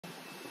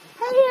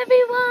Hi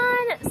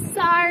everyone!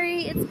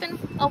 Sorry, it's been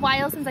a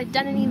while since I've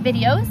done any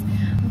videos,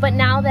 but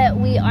now that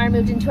we are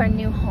moved into our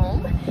new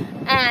home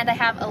and I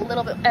have a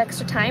little bit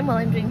extra time while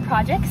I'm doing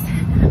projects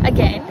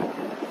again,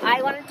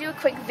 I want to do a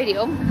quick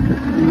video of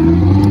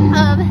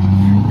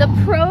the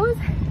pros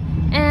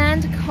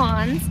and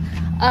cons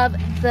of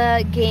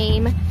the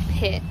game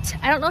Pit.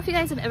 I don't know if you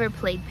guys have ever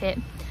played Pit.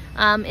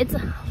 It's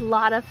a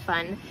lot of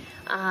fun.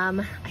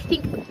 I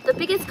think the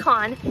biggest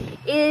con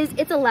is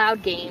it's a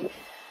loud game.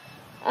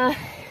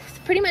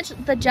 Pretty much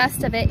the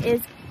gist of it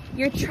is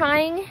you're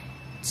trying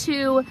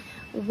to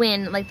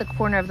win like the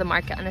corner of the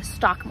market on a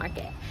stock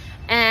market,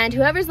 and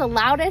whoever's the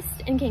loudest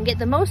and can get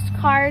the most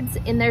cards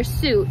in their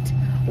suit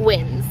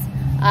wins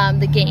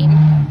the game.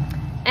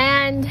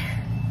 And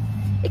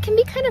it can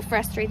be kind of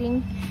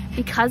frustrating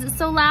because it's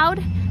so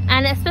loud,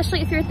 and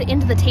especially if you're at the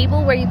end of the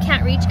table where you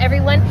can't reach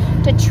everyone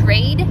to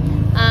trade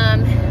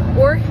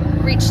or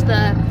reach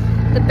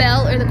the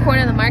bell or the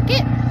corner of the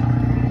market.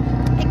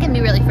 It can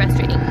be really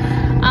frustrating.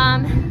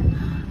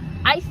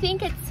 I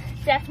think it's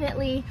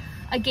definitely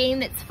a game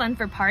that's fun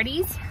for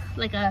parties,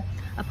 like a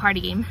party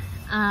game,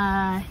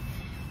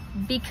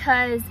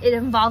 because it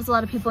involves a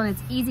lot of people and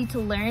it's easy to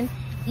learn,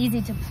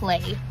 easy to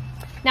play.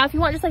 Now, if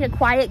you want just like a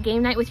quiet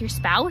game night with your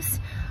spouse,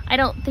 I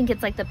don't think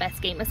it's like the best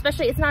game,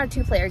 especially it's not a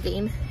two-player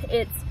game.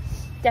 It's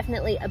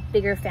definitely a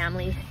bigger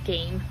family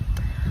game.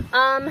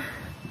 I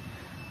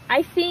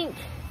think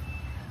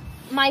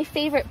my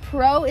favorite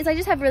pro is I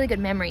just have really good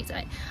memories of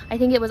it. I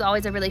think it was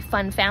always a really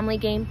fun family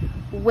game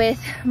with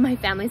my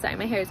family. Sorry,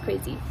 my hair is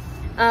crazy.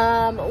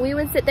 We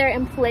would sit there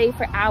and play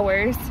for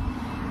hours,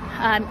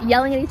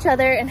 yelling at each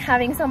other and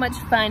having so much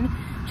fun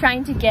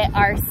trying to get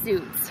our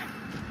suits.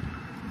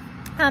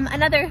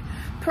 Another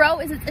pro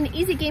is it's an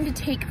easy game to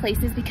take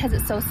places because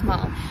it's so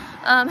small.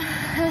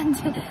 And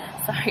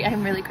sorry,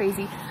 I'm really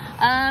crazy.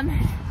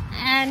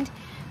 And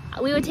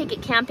we would take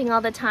it camping all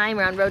the time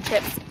or on road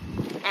trips,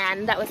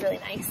 and that was really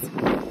nice.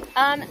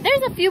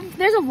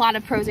 There's a lot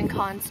of pros and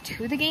cons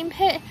to the game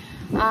Pit,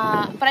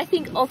 but I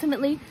think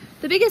ultimately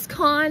the biggest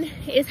con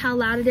is how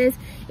loud it is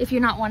if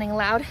you're not wanting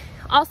loud.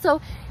 Also,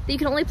 that you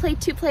can only play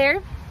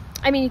two-player.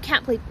 I mean, you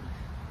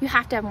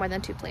have to have more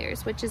than two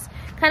players, which is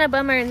kind of a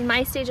bummer in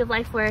my stage of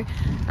life where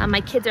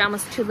my kids are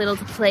almost too little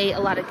to play a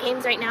lot of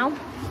games right now.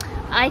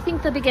 I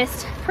think the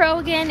biggest pro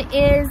again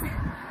is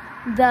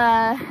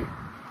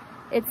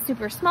it's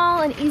super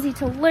small and easy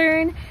to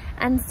learn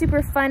and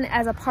super fun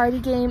as a party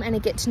game and a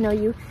get to know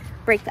you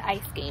break the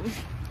ice game.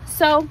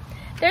 So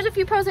there's a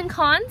few pros and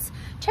cons.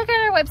 Check out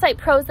our website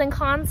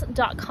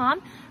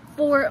prosandcons.com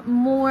for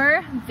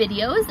more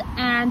videos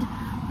and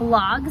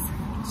blogs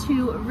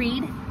to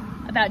read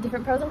about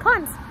different pros and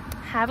cons.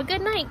 Have a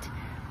good night.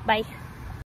 Bye.